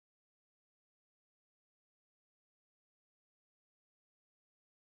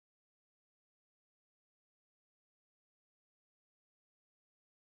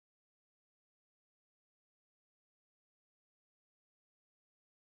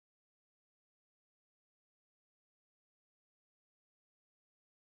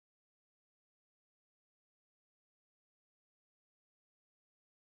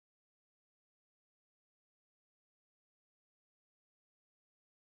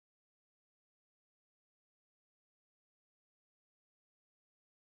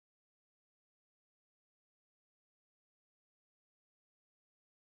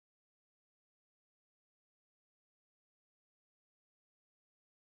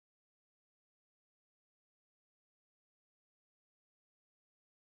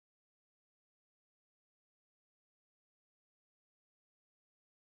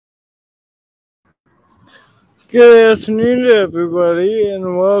Good afternoon, everybody,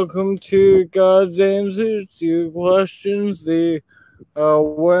 and welcome to God's Answers to Your Questions, the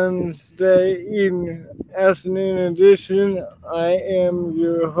Wednesday evening afternoon edition. I am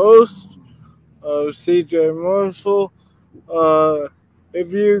your host, CJ Marshall.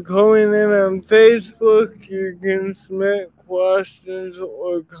 If you're calling in on Facebook, you can submit questions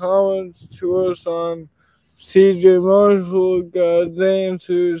or comments to us on CJ Marshall, God's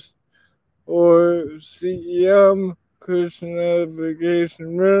Answers, or CEM, Christian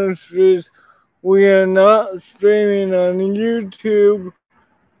Edification Ministries. We are not streaming on YouTube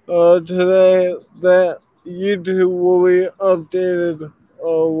today. That YouTube will be updated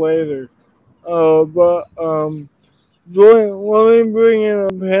later. Let me bring in a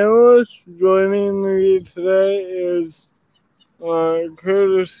panelist. Joining me today is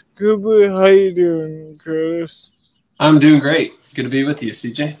Curtis Cooper. How you doing, Curtis? I'm doing great. Good to be with you,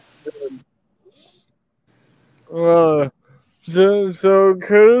 CJ. So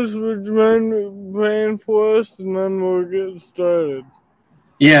Curtis, would you mind praying for us, and then we'll get started?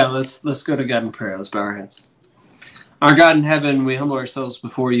 Yeah, let's go to God in prayer. Let's bow our heads. Our God in heaven, we humble ourselves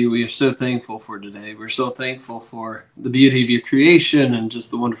before you. We are so thankful for today. We're so thankful for the beauty of your creation and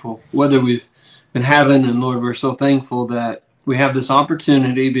just the wonderful weather we've been having. And Lord, we're so thankful that we have this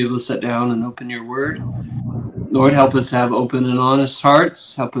opportunity to be able to sit down and open your word. Lord, help us have open and honest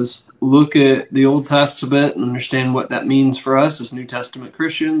hearts. Help us look at the Old Testament and understand what that means for us as New Testament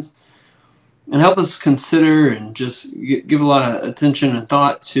Christians. And help us consider and just give a lot of attention and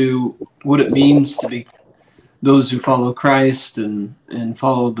thought to what it means to be those who follow Christ and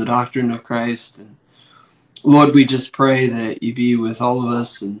follow the doctrine of Christ. And Lord, we just pray that you be with all of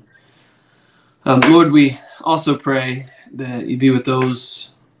us. And Lord, we also pray that you be with those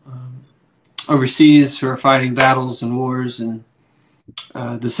overseas who are fighting battles and wars, and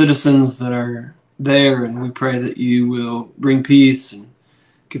the citizens that are there. And we pray that you will bring peace and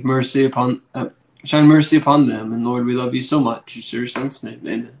give mercy upon, shine mercy upon them. And Lord, we love you so much. In your son's name,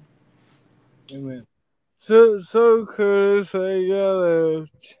 amen. Amen. So Curtis, I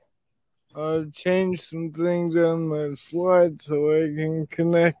gotta change some things on my slide so I can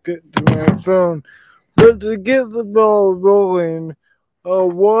connect it to my phone. But to get the ball rolling,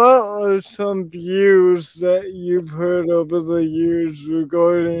 what are some views that you've heard over the years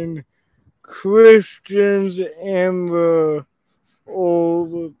regarding Christians and the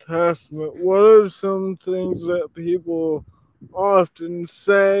Old Testament? What are some things that people often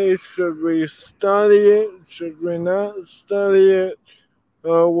say? Should we study it? Should we not study it?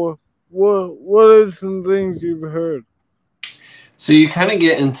 What are some things you've heard? So you kind of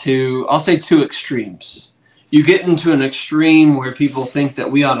get into, I'll say, two extremes. You get into an extreme where people think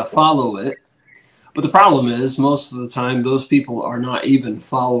that we ought to follow it. But the problem is, most of the time, those people are not even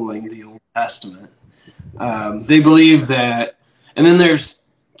following the Old Testament. They believe that, and then there's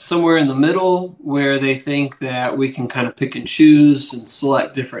somewhere in the middle where they think that we can kind of pick and choose and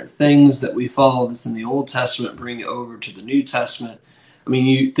select different things that we follow that's in the Old Testament, bring it over to the New Testament. I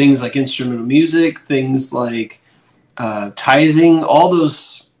mean, things like instrumental music, things like tithing, all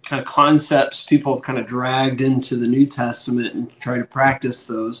those kind of concepts people have kind of dragged into the New Testament and try to practice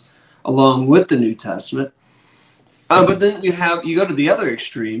those along with the New Testament. But then you go to the other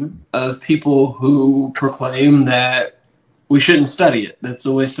extreme of people who proclaim that we shouldn't study it. That's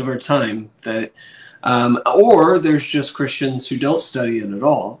a waste of our time. Or there's just Christians who don't study it at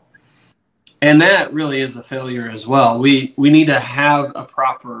all. And that really is a failure as well. We need to have a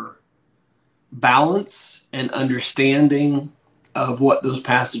proper balance and understanding of what those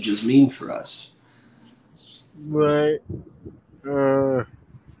passages mean for us. Right.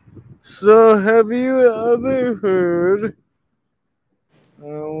 So have you ever heard,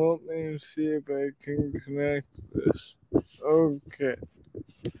 let me see if I can connect this. Okay.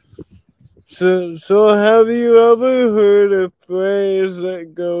 So have you ever heard a phrase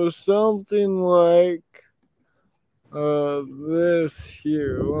that goes something like this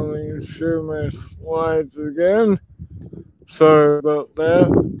here? Let me share my slides again. Sorry about that.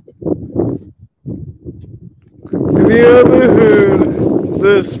 Have you ever heard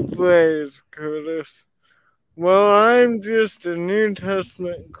this phrase, Curtis? Well, I'm just a New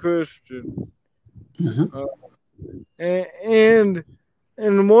Testament Christian. Mm-hmm. And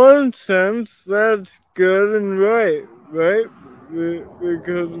in one sense, that's good and right?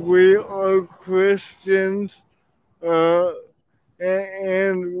 Because we are Christians,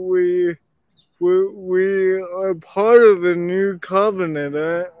 and we are part of the new covenant.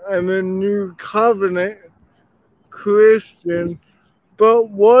 I'm a new covenant Christian, but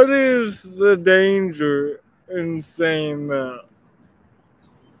what is the danger in saying that?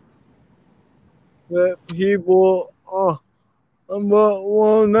 that people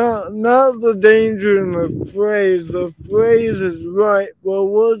well, not the danger in the phrase. The phrase is right, but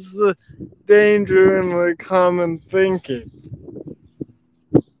what's the danger in the common thinking?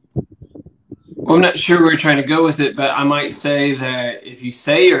 Well, I'm not sure where you're trying to go with it, but I might say that if you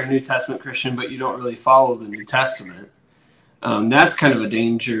say you're a New Testament Christian, but you don't really follow the New Testament, that's kind of a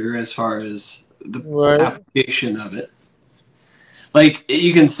danger as far as the application of it. Like,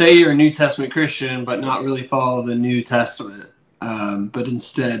 you can say you're a New Testament Christian, but not really follow the New Testament, but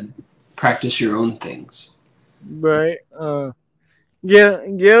instead practice your own things. Right. Yeah,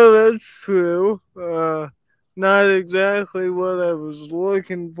 that's true. Not exactly what I was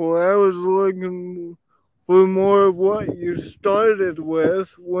looking for. I was looking for more of what you started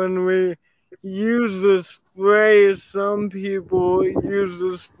with when we use this phrase. Some people use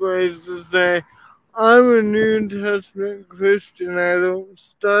this phrase to say, I'm a New Testament Christian. I don't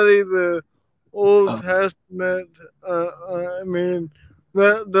study the Old Testament. I mean,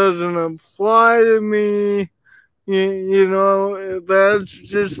 that doesn't apply to me. You know, that's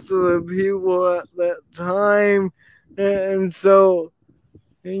just the people at that time. And so,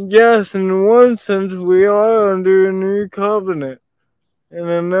 yes, in one sense, we are under a new covenant. In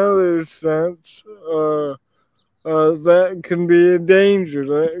another sense, that can be a danger.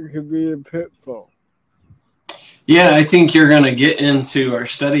 That could be a pitfall. Yeah, I think you're going to get into our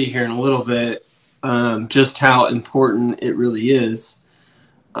study here in a little bit, just how important it really is.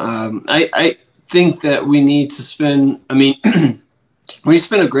 I think that we need to spend, we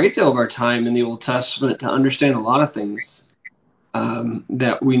spend a great deal of our time in the Old Testament to understand a lot of things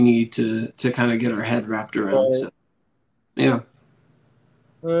that we need to kind of get our head wrapped around. Right. So, yeah.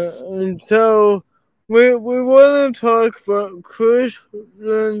 And so we want to talk about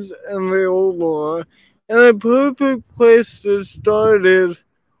Christians and the Old Law. And a perfect place to start is,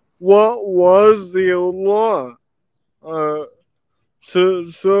 what was the Old Law? So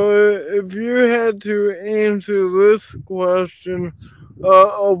if you had to answer this question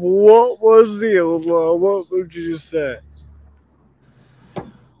of what was the Old Law, what would you say?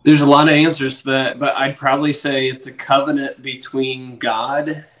 There's a lot of answers to that, but I'd probably say it's a covenant between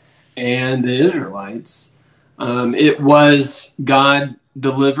God and the Israelites. It was God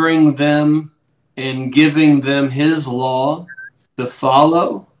delivering them and giving them his law to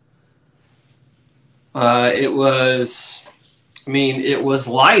follow. It was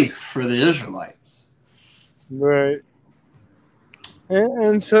life for the Israelites. Right.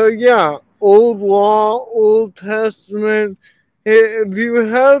 And so, yeah, Old Law, Old Testament. If you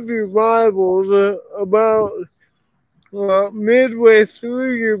have your Bibles, about midway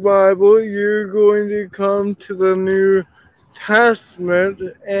through your Bible, you're going to come to the New Testament,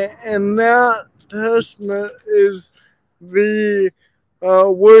 and that Testament is the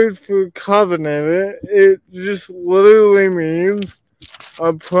word for covenant. It just literally means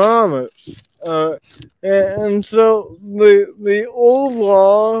a promise. And so the Old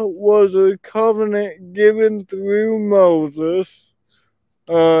Law was a covenant given through Moses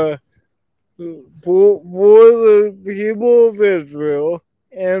for the people of Israel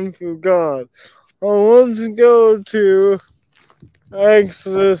and for God. Let's go to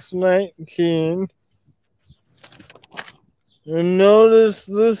Exodus 19 and notice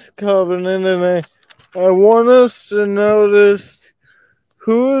this covenant, and I want us to notice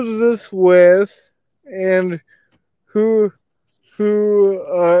who is this with and who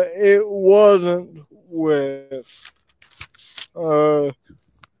it wasn't with.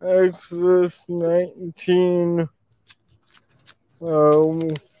 Exodus 19,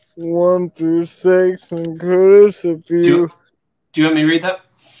 1 through 6. And Curtis, if you... Do you want me to read that?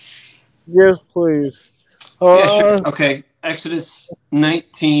 Yes, please. Yeah, sure. Okay. Exodus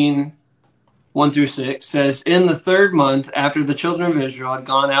 19, 1 through 6 says, In the 3rd month, after the children of Israel had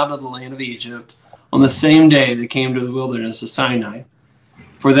gone out of the land of Egypt, on the same day they came to the wilderness of Sinai.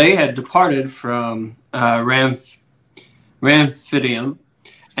 For they had departed from Ramphidim,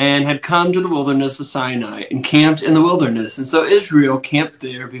 and had come to the wilderness of Sinai, and camped in the wilderness. And so Israel camped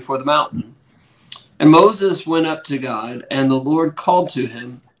there before the mountain. And Moses went up to God, and the Lord called to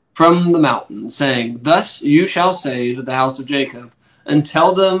him from the mountain, saying, Thus you shall say to the house of Jacob, and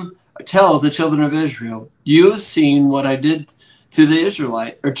tell the children of Israel, you have seen what I did to the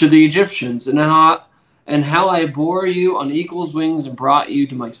Egyptians, and how I bore you on eagle's wings and brought you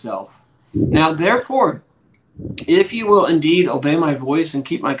to myself. Now therefore, if you will indeed obey my voice and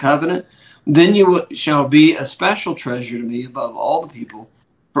keep my covenant, then you shall be a special treasure to me above all the people,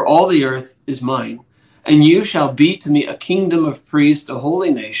 for all the earth is mine. And you shall be to me a kingdom of priests, a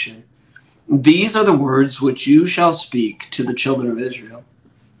holy nation. These are the words which you shall speak to the children of Israel.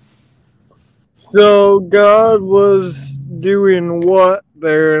 So God was doing what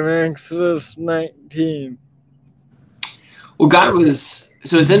there in Exodus 19? Well, God was,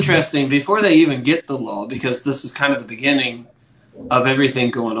 so it's interesting, before they even get the law, because this is kind of the beginning of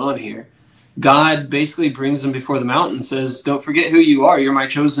everything going on here, God basically brings them before the mountain and says, don't forget who you are. You're my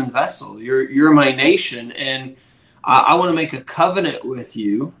chosen vessel. You're my nation. And I want to make a covenant with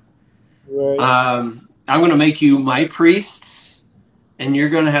you. Right. I'm going to make you my priests, and you're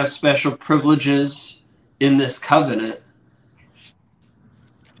going to have special privileges in this covenant.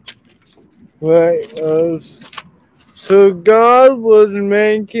 Right. So God was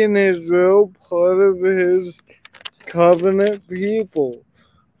making Israel part of his covenant people.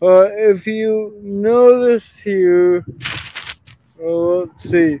 If you notice here, let's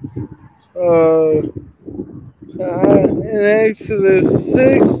see, in Exodus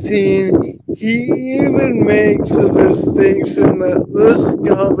 16, he even makes a distinction that this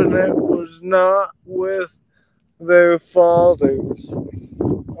covenant was not with their fathers.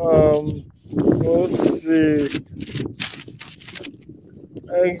 Let's see.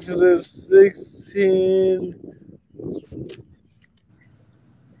 Exodus 16.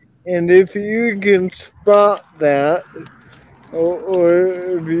 And if you can spot that, or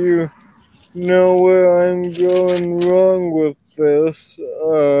if you know where I'm going wrong with this,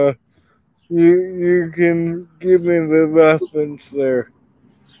 you can give me the reference there.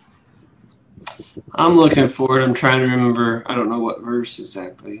 I'm looking for it. I'm trying to remember. I don't know what verse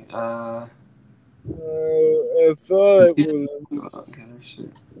exactly. I thought it was.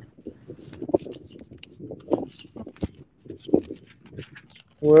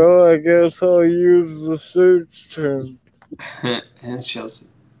 Well, I guess I'll use the search term. And Chelsea.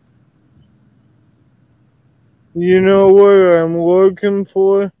 You know where I'm looking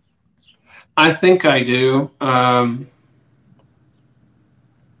for? I think I do. I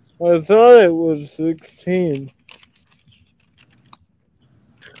thought it was 16.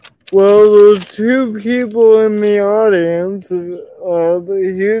 Well, there's two people in the audience.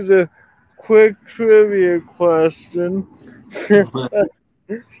 Here's a quick trivia question.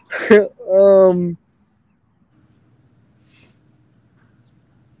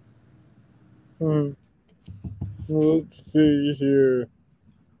 Let's see here.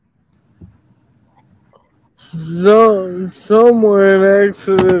 Somewhere in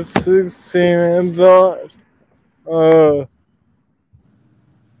Exodus 16, I thought,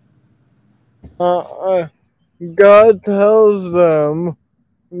 God tells them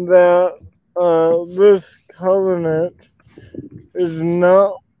that this covenant is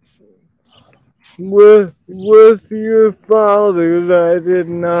not with your fathers. I did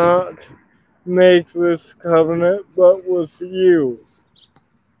not make this covenant, but with you.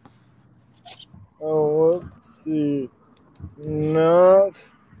 Oh, let's see. Not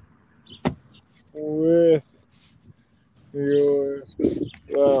with your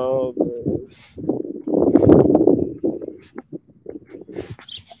fathers.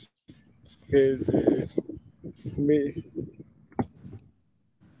 Okay, me.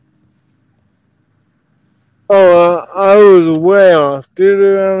 Oh, I was way off.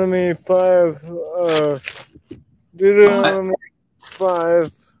 Deuteronomy 5. Deuteronomy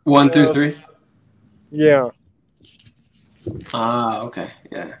 5. 1 through 3? Yeah. Okay.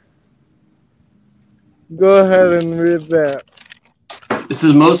 Yeah. Go ahead and read that. This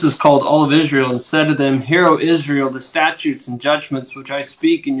is Moses called all of Israel and said to them, Hear, O Israel, the statutes and judgments which I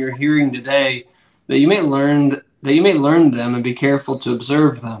speak in your hearing today, that you may learn them and be careful to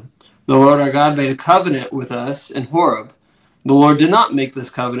observe them. The Lord our God made a covenant with us in Horeb. The Lord did not make this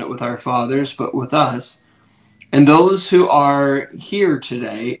covenant with our fathers, but with us, and those who are here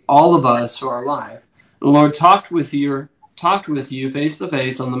today, all of us who are alive. The Lord talked with you face to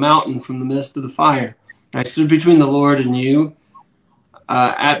face on the mountain from the midst of the fire. I stood between the Lord and you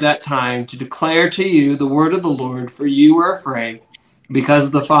at that time to declare to you the word of the Lord, for you were afraid because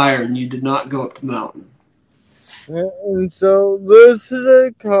of the fire, and you did not go up to the mountain. And so this is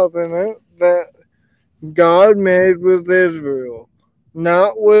a covenant that God made with Israel.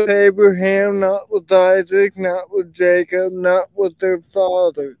 Not with Abraham, not with Isaac, not with Jacob, not with their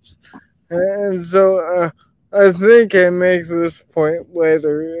fathers. And so I think I make this point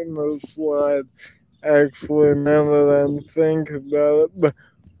later in the slide. Actually, now that I'm thinking about it.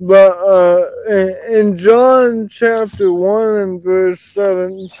 But in John chapter 1 and verse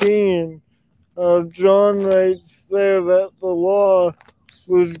 17, John writes there that the law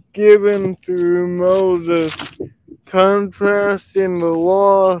was given through Moses, contrasting the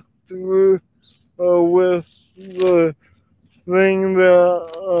law through with the thing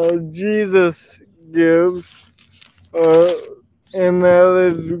that Jesus gives and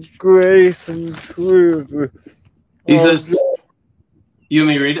that is grace and truth. He says, you want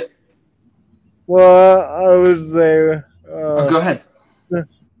me to read it? Well, I was there. Go ahead.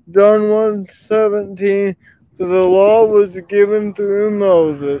 John 1:17, for the law was given through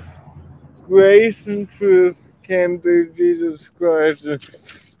Moses. Grace and truth came through Jesus Christ.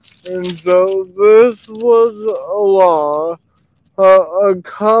 And so this was a law, a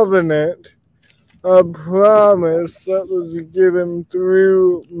covenant, a promise that was given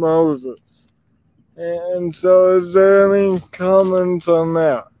through Moses. And so is there any comments on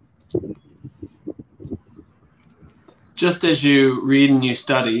that? Just as you read and you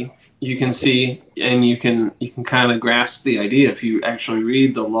study, you can see and you can kind of grasp the idea if you actually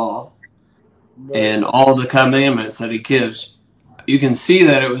read the law and all the commandments that he gives. You can see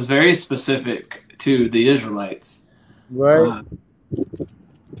that it was very specific to the Israelites. Right.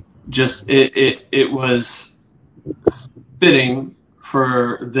 Just it was fitting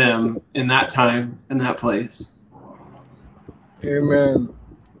for them in that time, in that place. Amen.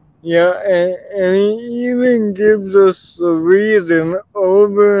 Yeah, and he even gives us the reason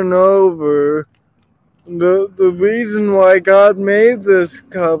over and over. The reason why God made this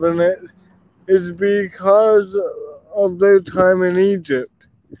covenant is because of their time in Egypt.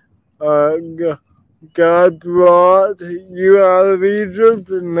 God brought you out of Egypt,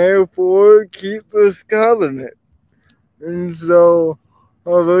 and therefore keep this covenant. And so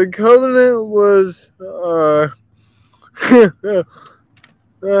the covenant was the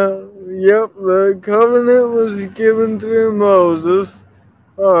covenant was given through Moses.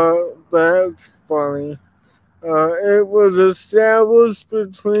 That's funny. It was established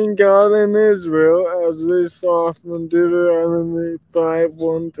between God and Israel, as we saw from Deuteronomy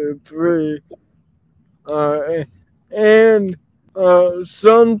 5:1-3. And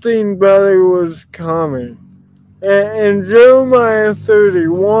something better was coming. And Jeremiah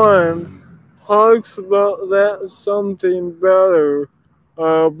 31 talks about that something better.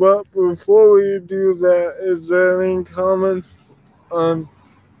 But before we do that, is there any comments on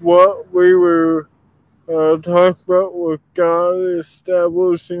what we were talking about with God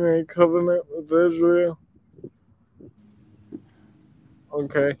establishing a covenant with Israel?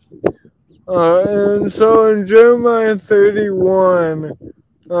 Okay. And so in Jeremiah 31,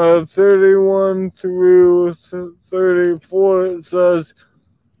 31-34, it says,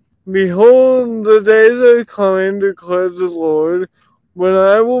 Behold, the days are coming, declares the Lord, when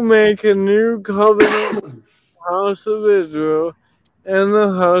I will make a new covenant with the house of Israel and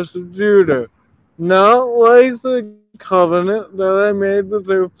the house of Judah, not like the covenant that I made with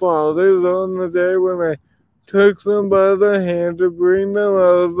their fathers on the day when I took them by the hand to bring them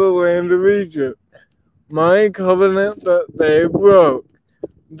out of the land of Egypt, my covenant that they broke,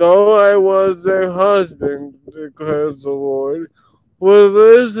 though I was their husband, declares the Lord. For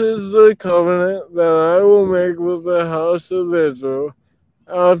this is the covenant that I will make with the house of Israel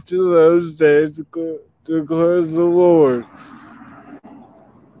after those days, declares the Lord.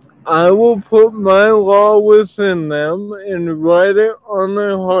 I will put my law within them and write it on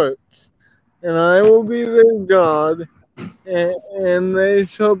their hearts, and I will be their God, and they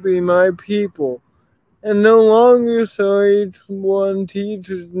shall be my people. And no longer shall each one teach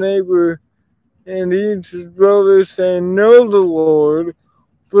his neighbor and each his brother, saying, Know the Lord,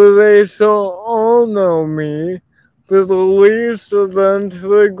 for they shall all know me, from the least of them to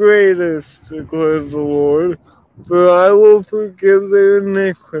the greatest, declares the Lord. For I will forgive their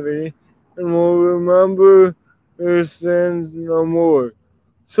iniquity, and will remember their sins no more.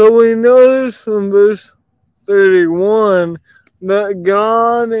 So we notice from verse 31 that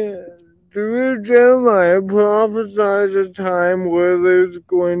God, through Jeremiah, prophesies a time where there's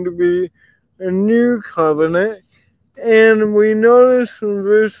going to be a new covenant. And we notice from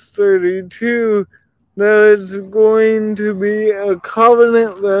verse 32 that it's going to be a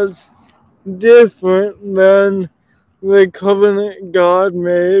covenant that's different than the covenant God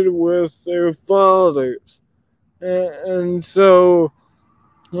made with their fathers. And so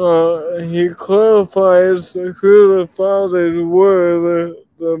he clarifies who the fathers were,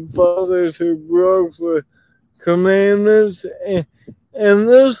 the fathers who broke the commandments. And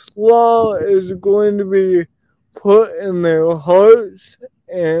this law is going to be put in their hearts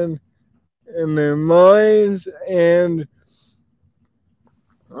and in their minds, and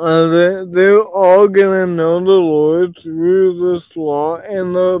they're all going to know the Lord through this law.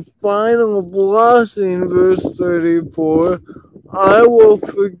 And the final blessing, verse 34, I will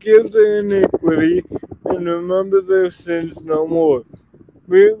forgive their iniquity and remember their sins no more.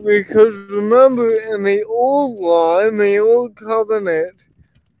 Because remember, in the old law, in the old covenant,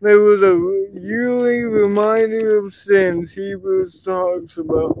 there was a yearly reminder of sins. Hebrews talks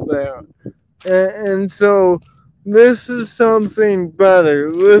about that. And so this is something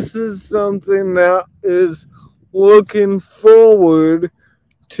better. This is something that is looking forward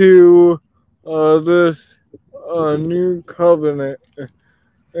to this new covenant.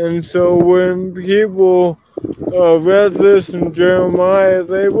 And so when people read this in Jeremiah,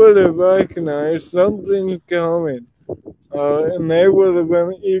 they would have recognized something's coming. And they would have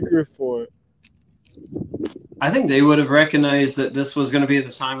been eager for it. I think they would have recognized that this was going to be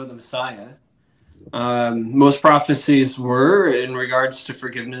the time of the Messiah. Most prophecies were in regards to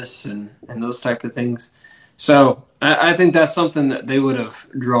forgiveness and those type of things. So I think that's something that they would have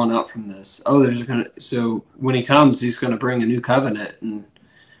drawn out from this. Oh, they're just going to, so when he comes, he's going to bring a new covenant. And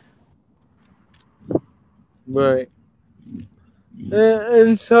right.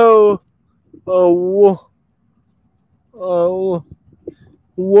 And so, what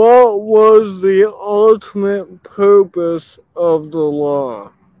was the ultimate purpose of the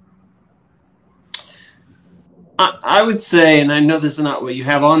law? I would say, and I know this is not what you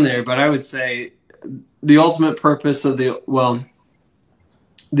have on there, but I would say the ultimate purpose of the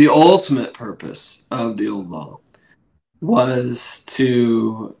ultimate purpose of the old law was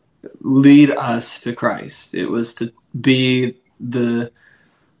to lead us to Christ. It was to be the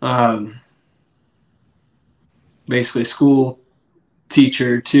basically school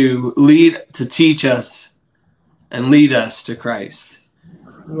teacher to teach us and lead us to Christ.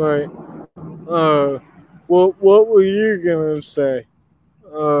 Right. What were you gonna say?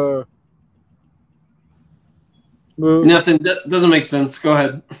 Nothing. That doesn't make sense. Go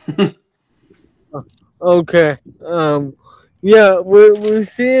ahead. Okay. Yeah, we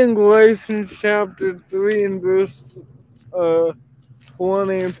see in Galatians chapter 3 and verse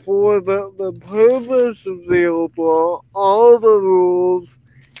 24 that the purpose of the old law, all the rules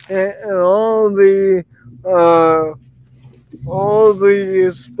and all the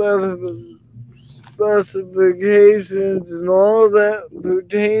specifications and all that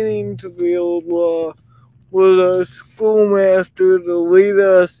pertaining to the old law was a schoolmaster to lead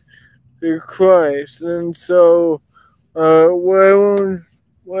us to Christ. And so, why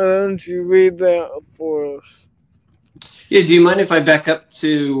don't you read that for us? Yeah, do you mind if I back up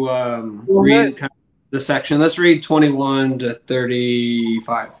to read kind of the section? Let's read 21 to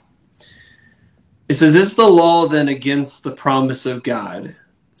 35. It says, "Is the law then against the promise of God?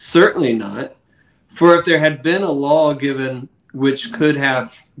 Certainly not. For if there had been a law given which could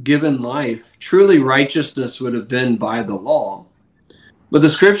have given life, truly righteousness would have been by the law. But the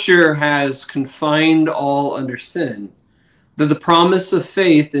scripture has confined all under sin, that the promise of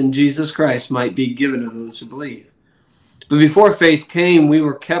faith in Jesus Christ might be given to those who believe. But before faith came, we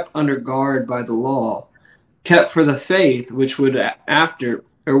were kept under guard by the law, kept for the faith which would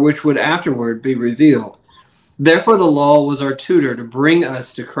afterward be revealed. Therefore the law was our tutor to bring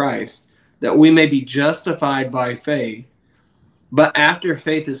us to Christ, that we may be justified by faith. But after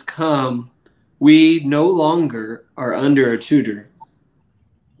faith has come, we no longer are under a tutor."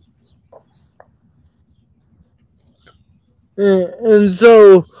 And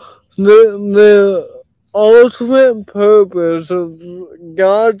so the ultimate purpose of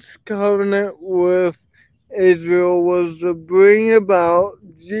God's covenant with Israel was to bring about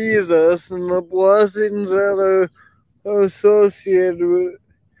Jesus and the blessings that are associated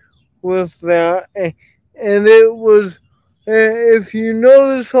with that. And it was, if you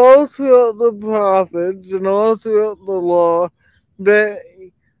notice all throughout the prophets and all throughout the law, that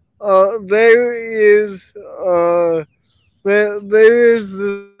there is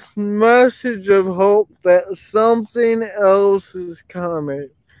this message of hope that something else is coming.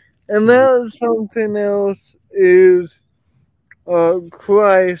 And that something else is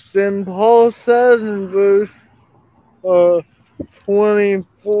Christ. And Paul says in verse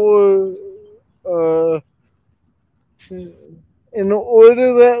 24, in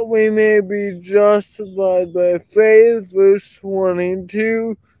order that we may be justified by faith, verse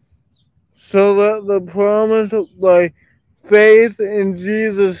 22, so that the promise by faith in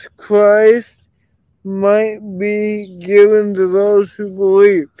Jesus Christ might be given to those who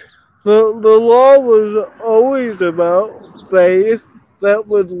believe. The law was always about faith that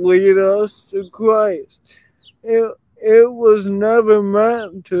would lead us to Christ. It was never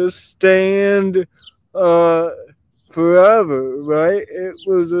meant to stand forever, right? It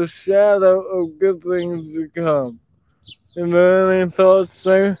was a shadow of good things to come. And there any thoughts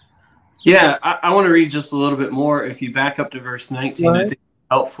there? Yeah, I want to read just a little bit more. If you back up to verse 19, right. I think it's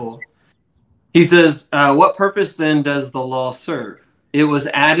helpful. He says, "What purpose then does the law serve? It was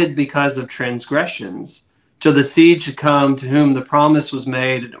added because of transgressions, till the seed should come to whom the promise was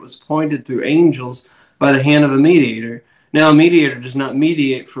made, and it was appointed through angels by the hand of a mediator. Now a mediator does not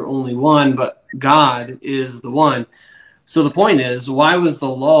mediate for only one, but God is the one. So the point is, why was the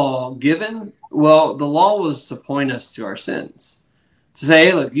law given? Well, the law was to point us to our sins. To say,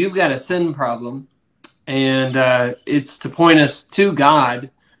 hey, look, you've got a sin problem, and it's to point us to God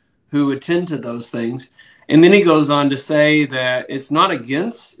who would tend to those things. And then he goes on to say that it's not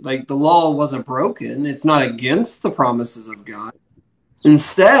against, like the law wasn't broken. It's not against the promises of God.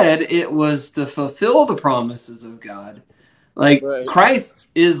 Instead, it was to fulfill the promises of God. Like Christ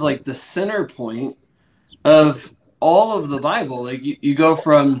is like the center point of all of the Bible. Like you go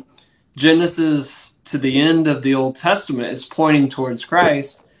from Genesis to the end of the Old Testament, it's pointing towards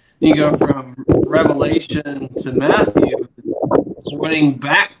Christ. Then you go from Revelation to Matthew, pointing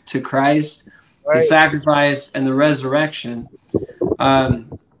back to Christ, the sacrifice and the resurrection.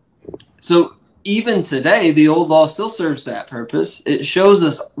 So even today, the old law still serves that purpose. It shows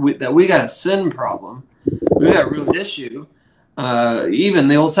us that we got a sin problem. We got a real issue. Even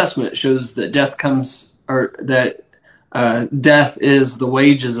the Old Testament shows that death comes, or that death is the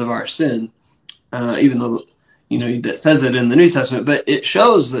wages of our sin. Even though, you know, that says it in the New Testament, but it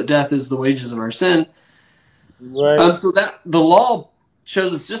shows that death is the wages of our sin. Right. So that the law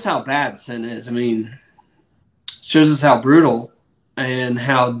shows us just how bad sin is. I mean, shows us how brutal and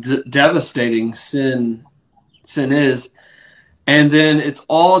how devastating sin is. And then it's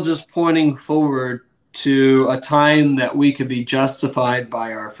all just pointing forward to a time that we could be justified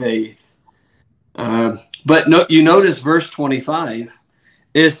by our faith. But no, you notice verse 25,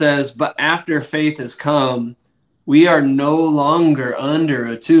 it says, but after faith has come, we are no longer under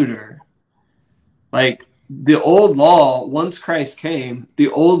a tutor. Like the old law, once Christ came, the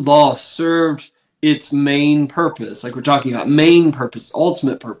old law served its main purpose. Like we're talking about main purpose,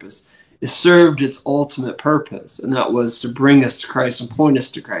 ultimate purpose. It served its ultimate purpose, and that was to bring us to Christ and point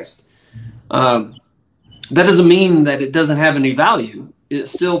us to Christ. That doesn't mean that it doesn't have any value. It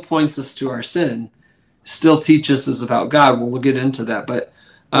still points us to our sin, still teaches us about God. Well, we'll get into that. But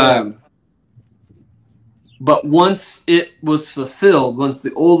once it was fulfilled, once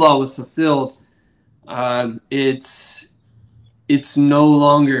the old law was fulfilled, it's no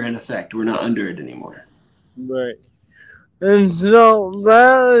longer in effect. We're not under it anymore. Right. And so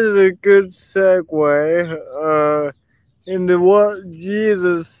that is a good segue into what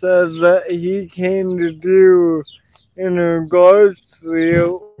Jesus says that he came to do in regards to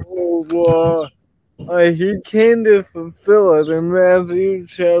the old law. He came to fulfill it in Matthew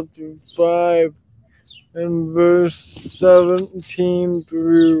chapter 5 and verse 17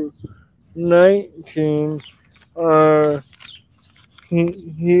 through 19.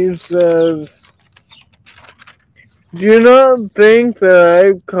 He says, do not think that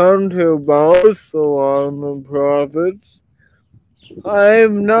I've come to abolish the law and the prophets. I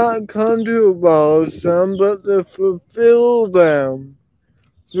have not come to abolish them, but to fulfill them.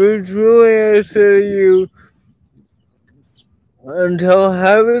 For truly I say to you, until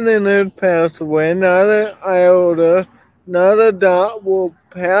heaven and earth pass away, not an iota, not a dot will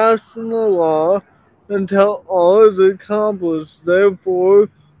pass from the law until all is accomplished. Therefore,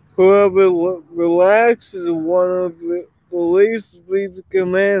 whoever relaxes one of the least of these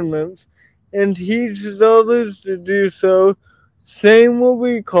commandments and teaches others to do so, same will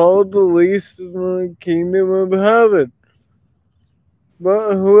be called the least in the kingdom of heaven.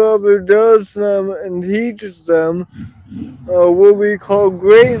 But whoever does them and teaches them will be called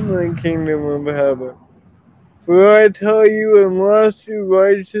great in the kingdom of heaven. For I tell you, unless your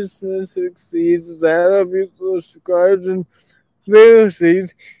righteousness exceeds that of the scribes and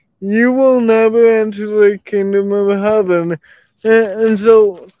Pharisees, you will never enter the kingdom of heaven. And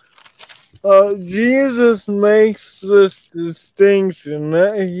so Jesus makes this distinction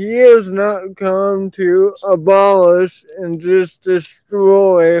that he has not come to abolish and just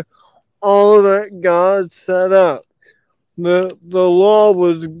destroy all that God set up. The law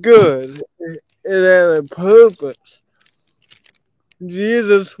was good. It had a purpose.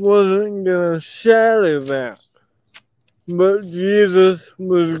 Jesus wasn't going to shatter that. But Jesus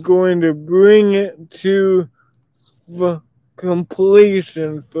was going to bring it to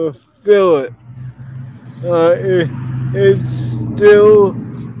completion, fulfill it.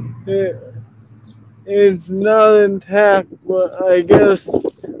 It's not intact, but I guess,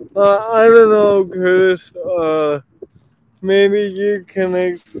 I don't know, Curtis, maybe you can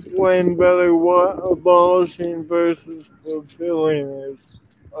explain better what abolishing versus fulfilling is.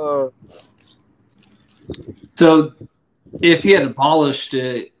 So, if he had abolished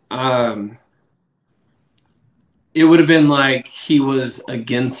it, it would have been like he was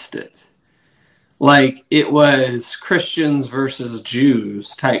against it. like it was Christians versus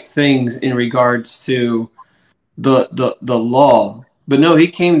Jews type things in regards to the law. But no, he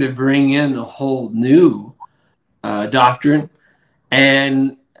came to bring in a whole new doctrine,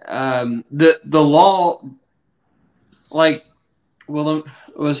 and the law, like, well,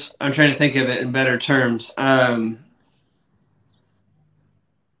 was I'm trying to think of it in better terms.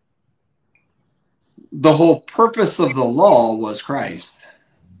 The whole purpose of the law was Christ.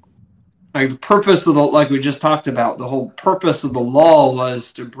 Like the purpose of the, like we just talked about, the whole purpose of the law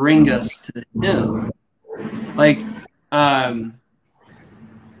was to bring us to Him. Like,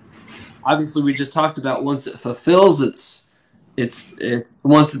 obviously, we just talked about once it fulfills it's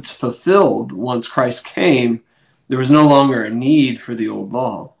once it's fulfilled, once Christ came, there was no longer a need for the old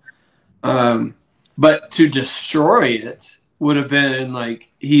law. But to destroy it would have been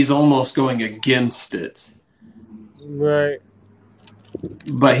like he's almost going against it. Right.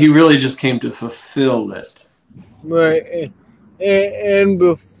 But he really just came to fulfill it. Right. And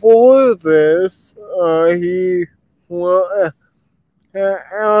before this, after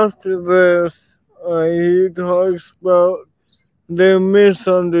this, he talks about the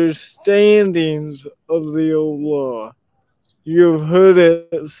misunderstandings of the old law. You've heard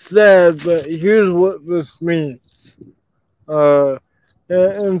it said, but here's what this means.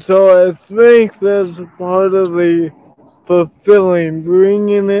 And so I think that's part of the fulfilling,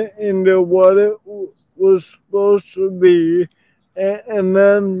 bringing it into what it was supposed to be, and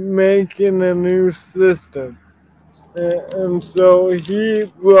then making a new system. And so he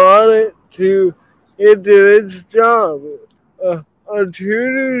brought it to, it did its job. A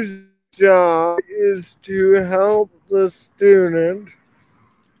tutor's job is to help the student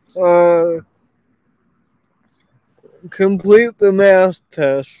complete the math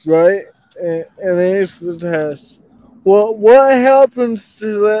test, right? And ace the test. What happens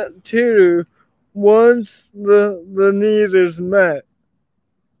to that tutor once the need is met?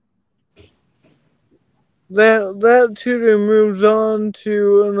 That tutor moves on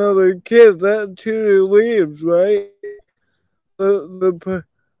to another kid. That tutor leaves, right?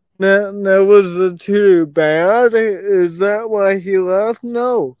 Now was the tutor bad? Is that why he left?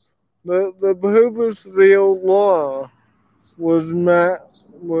 No. The purpose of the old law was met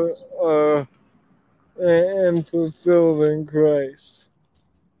and fulfilled in Christ.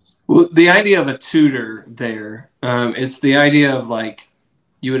 Well, the idea of a tutor there, it's the idea of like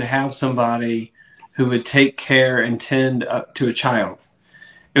you would have somebody who would take care and tend up to a child.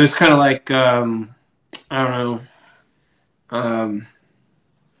 It was kind of like, I don't know, I'm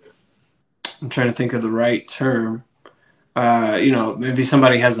trying to think of the right term. Maybe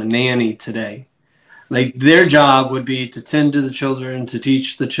somebody has a nanny today. Like their job would be to tend to the children, to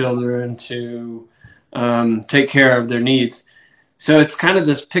teach the children, to take care of their needs. So it's kind of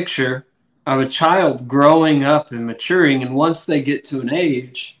this picture of a child growing up and maturing, and once they get to an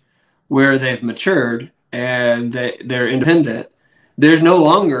age where they've matured and they're independent, there's no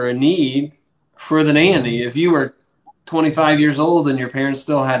longer a need for the nanny. If you were 25 years old and your parents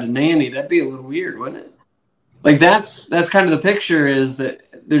still had a nanny, that'd be a little weird, wouldn't it? Like that's kind of the picture, is that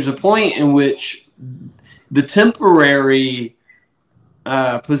there's a point in which the temporary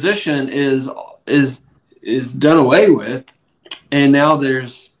position is done away with, and now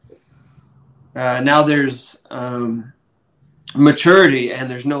there's maturity, and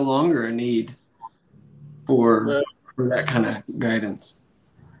there's no longer a need for that kind of guidance.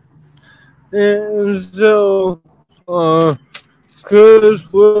 And so, because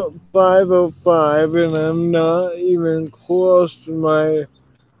we're at 5:05 and I'm not even close to my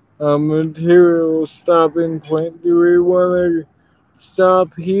material stopping point, do we want to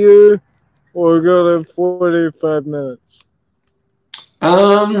stop here or go to 45 minutes?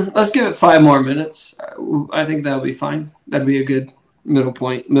 Let's give it 5 more minutes. I think that'll be fine. That'd be a good middle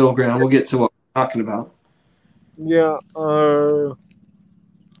ground. We'll get to what we're talking about. Yeah, I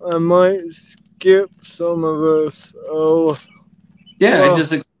might skip some of this. Yeah, I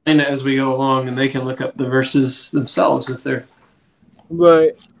just explain it as we go along, and they can look up the verses themselves if they're...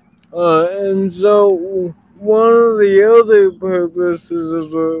 Right. And so one of the other purposes of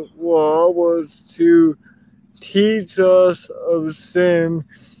the law was to teach us of sin.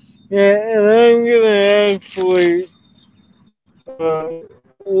 And I'm going to actually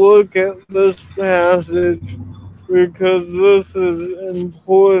look at this passage because this is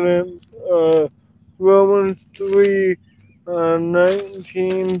important. Romans 3,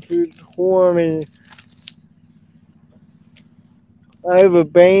 19 through 20. I have a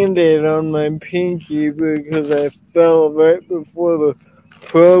Band-Aid on my pinky because I fell right before the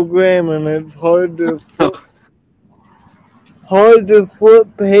program, and it's hard to hard to flip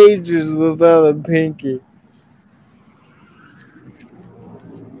pages without a pinky.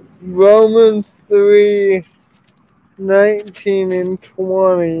 Romans 3:19 and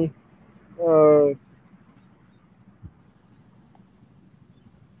 20.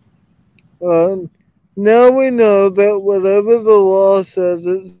 Now we know that whatever the law says,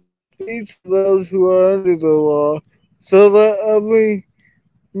 it speaks to those who are under the law, so that every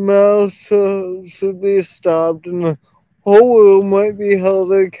mouth should be stopped, and the whole world might be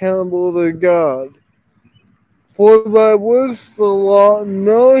held accountable to God. For by works of the law,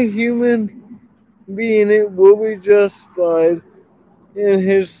 no human being it will be justified in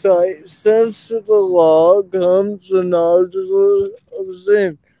his sight, since to the law comes the knowledge of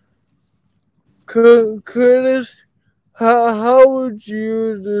sin. Curtis, how would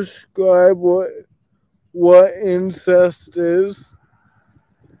you describe what incest is?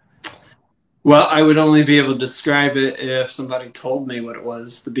 Well, I would only be able to describe it if somebody told me what it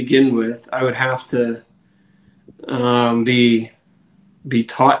was to begin with. I would have to be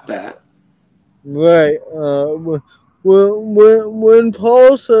taught that. Right. When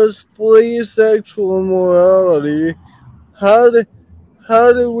Paul says flee sexual immorality, how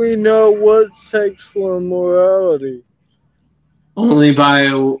do we know what sexual immorality? Only by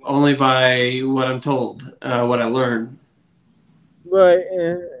what I'm told, what I learn. Right,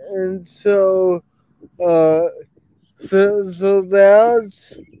 and so that's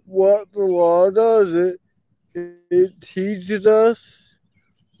what the law does. It teaches us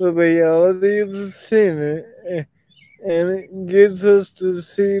the reality of sin, and it gets us to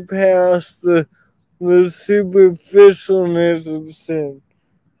see past the superficialness of sin.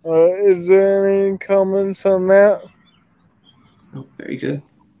 Is there any comments on that? Oh, very good.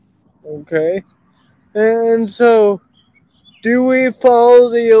 Okay. And so, do we follow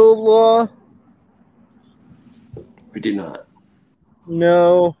the old law? We do not.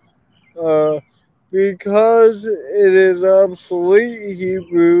 No. Because it is obsolete.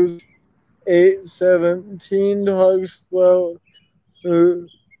 Hebrews 8:17 talks about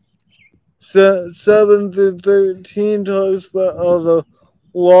 7 to 13 talks about how the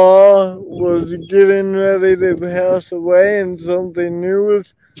law was getting ready to pass away and something new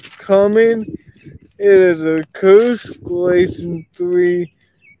was coming. It is a curse. Galatians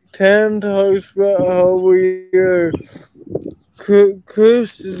 3:10 talks about how we are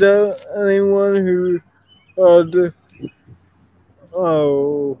cursed is anyone who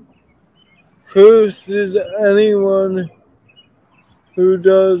cursed is anyone who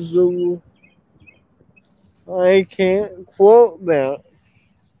does the. I can't quote that.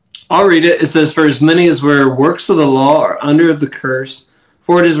 I'll read it. It says, "For as many as were works of the law are under the curse,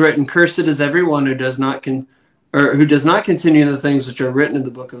 for it is written, Cursed is everyone who does not continue in the things which are written in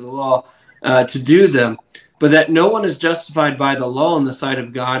the book of the law, to do them. But that no one is justified by the law in the sight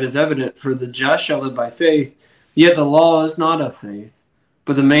of God is evident, for the just shall live by faith. Yet the law is not of faith,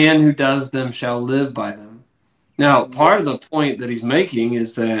 but the man who does them shall live by them." Now, part of the point that he's making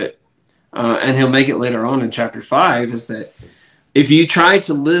is that, and he'll make it later on in chapter 5, is that if you try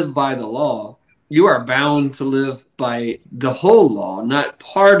to live by the law, you are bound to live by the whole law, not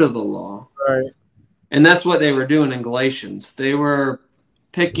part of the law. Right. And that's what they were doing in Galatians. They were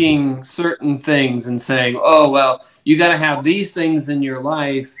picking certain things and saying, oh, well, you got to have these things in your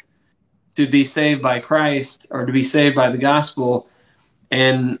life to be saved by Christ or to be saved by the gospel.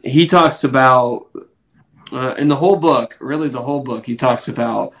 And he talks about, in the whole book, really the whole book, he talks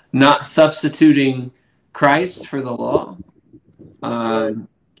about not substituting Christ for the law.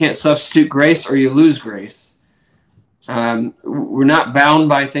 Can't substitute grace or you lose grace. We're not bound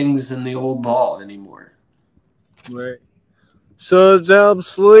by things in the old law anymore. Right. So it's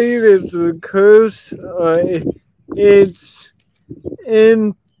obsolete, it's a curse, it's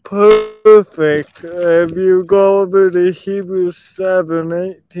imperfect. If you go over to Hebrews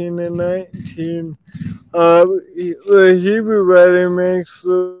 7:18 and 19, the Hebrew writer makes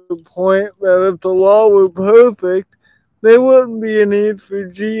the point that if the law were perfect, there wouldn't be a need for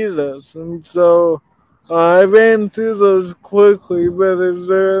Jesus. And so I ran through those quickly, but is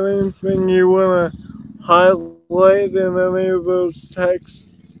there anything you want to highlight in any of those texts?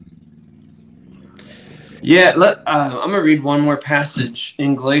 Yeah, I'm going to read one more passage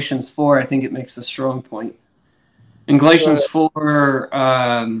in Galatians 4. I think it makes a strong point. In Galatians 4,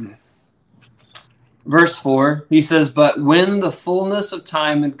 verse 4, he says, "But when the fullness of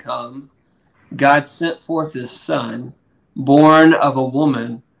time had come, God sent forth his Son, born of a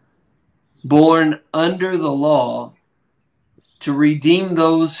woman, born under the law, to redeem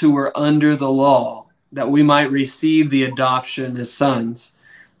those who were under the law, that we might receive the adoption as sons."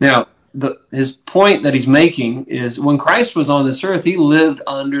 Now, his point that he's making is when Christ was on this earth, he lived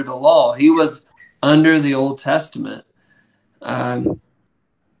under the law. He was under the Old Testament. And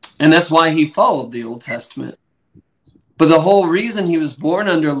that's why he followed the Old Testament. But the whole reason he was born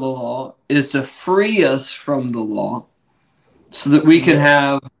under the law is to free us from the law so that we could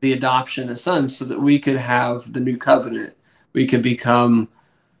have the adoption as sons, so that we could have the new covenant. We could become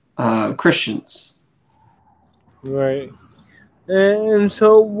Christians. Right. And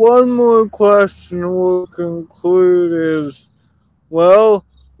so one more question we'll conclude is, well,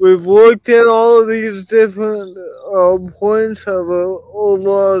 we've looked at all of these different points of the old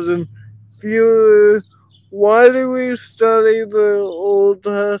laws and fewer. Why do we study the Old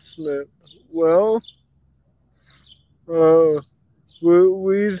Testament? Well,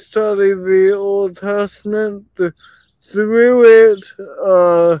 we study the Old Testament. Through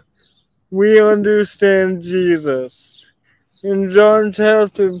it, we understand Jesus. In John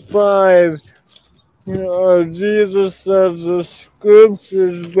chapter 5, Jesus says the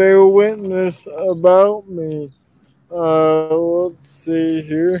scriptures bear witness about me. Let's see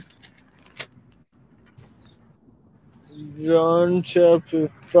here. John chapter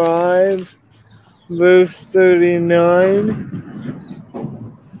 5, verse 39.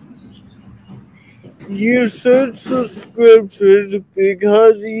 You search the scriptures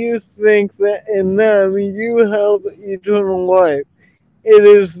because you think that in them you have eternal life. It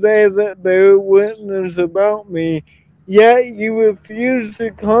is they that bear witness about me, yet you refuse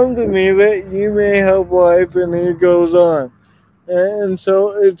to come to me that you may have life. And he goes on. And so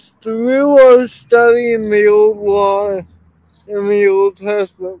it's through our study in the Old Law, in the Old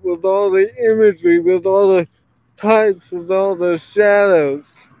Testament, with all the imagery, with all the types, with all the shadows,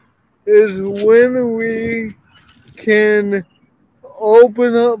 is when we can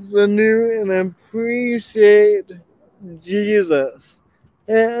open up the new and appreciate Jesus.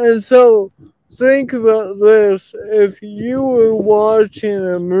 And so think about this. If you were watching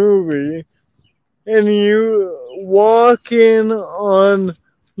a movie and you walk in on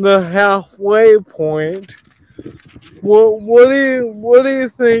the halfway point, what do you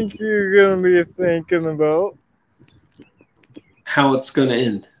think you're gonna be thinking about? How it's going to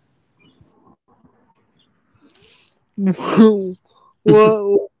end.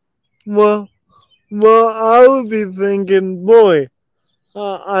 well, I would be thinking, boy,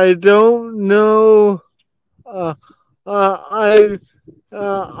 I don't know. I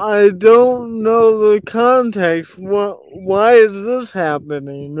don't know the context. Why is this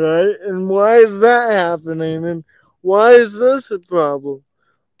happening, right? And why is that happening? And why is this a problem?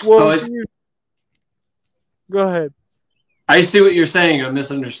 Well, go ahead. I see what you're saying. I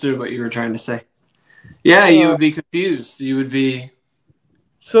misunderstood what you were trying to say. Yeah, you would be confused. You would be.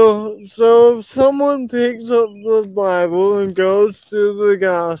 So if someone picks up the Bible and goes through the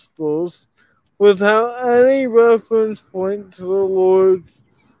Gospels without any reference point to the Lord,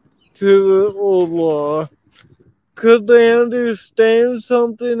 to the Old Law, could they understand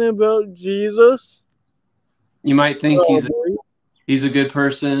something about Jesus? You might think he's a good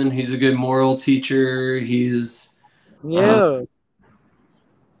person. He's a good moral teacher. He's yeah.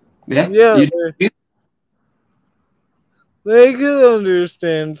 They could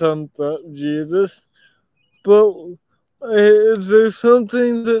understand something about Jesus, but is there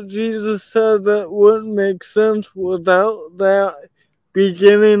something that Jesus said that wouldn't make sense without that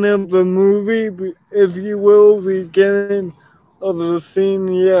beginning of the movie, if you will, beginning of the scene?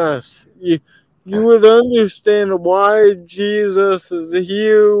 Yes, you would understand why Jesus is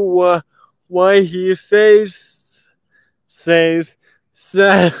here, why he says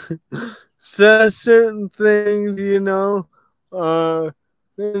certain things,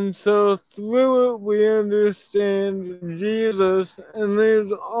 and so through it we understand Jesus, and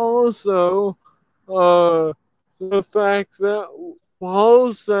there's also the fact that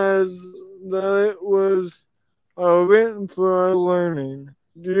Paul says that it was written for our learning.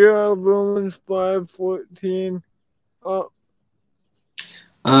 Do you have Romans 5:14 up?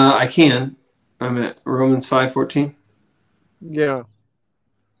 I can. I'm at Romans 5:14. Yeah.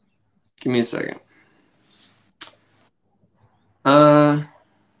 Give me a second.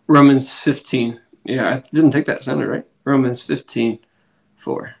 Romans 15. Yeah, I didn't think that sounded right. Romans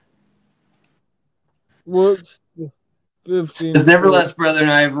 15:4. What's 15? Says, nevertheless, brethren,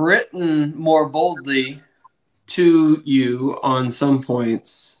 I have written more boldly to you on some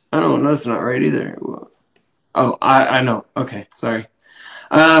points. Oh, no, that's not right either. Oh, I know. Okay, sorry.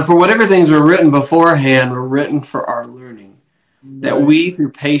 For whatever things were written beforehand were written for our learning, that we,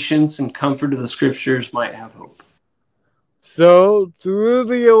 through patience and comfort of the Scriptures, might have hope. So, through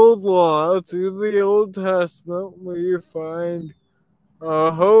the Old Law, through the Old Testament, we find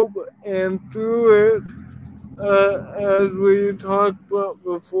hope, and through it, as we talked about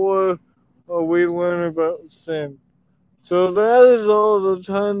before, we learn about sin. So that is all the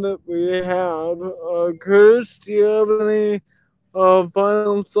time that we have. Curtis, do you have any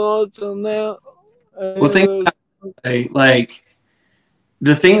final thoughts on that? Well, think like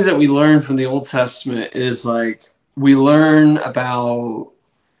the things that we learn from the Old Testament is like we learn about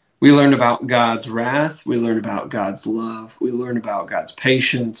God's wrath, we learn about God's love, we learn about God's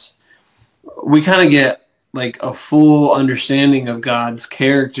patience. We kind of get like a full understanding of God's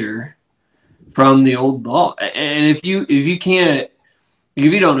character from the old law. And if you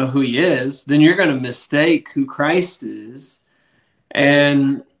don't know who he is, then you're going to mistake who Christ is,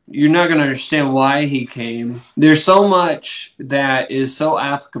 and you're not going to understand why he came. There's so much that is so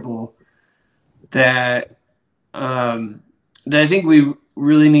applicable that that I think we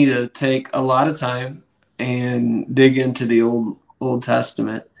really need to take a lot of time and dig into the Old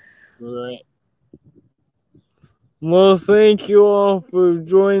Testament. Right. Well, thank you all for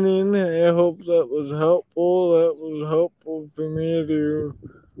joining. I hope that was helpful. That was helpful for me to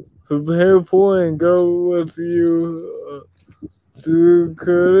prepare for and go with you through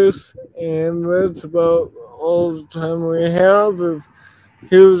Curtis. And that's about all the time we have.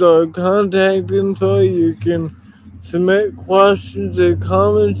 Here's our contact info. You can submit questions or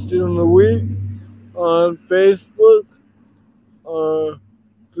comments during the week on Facebook,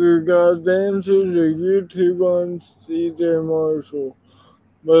 through God's Answers, or YouTube on CJ Marshall.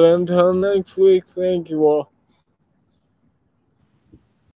 But until next week, thank you all.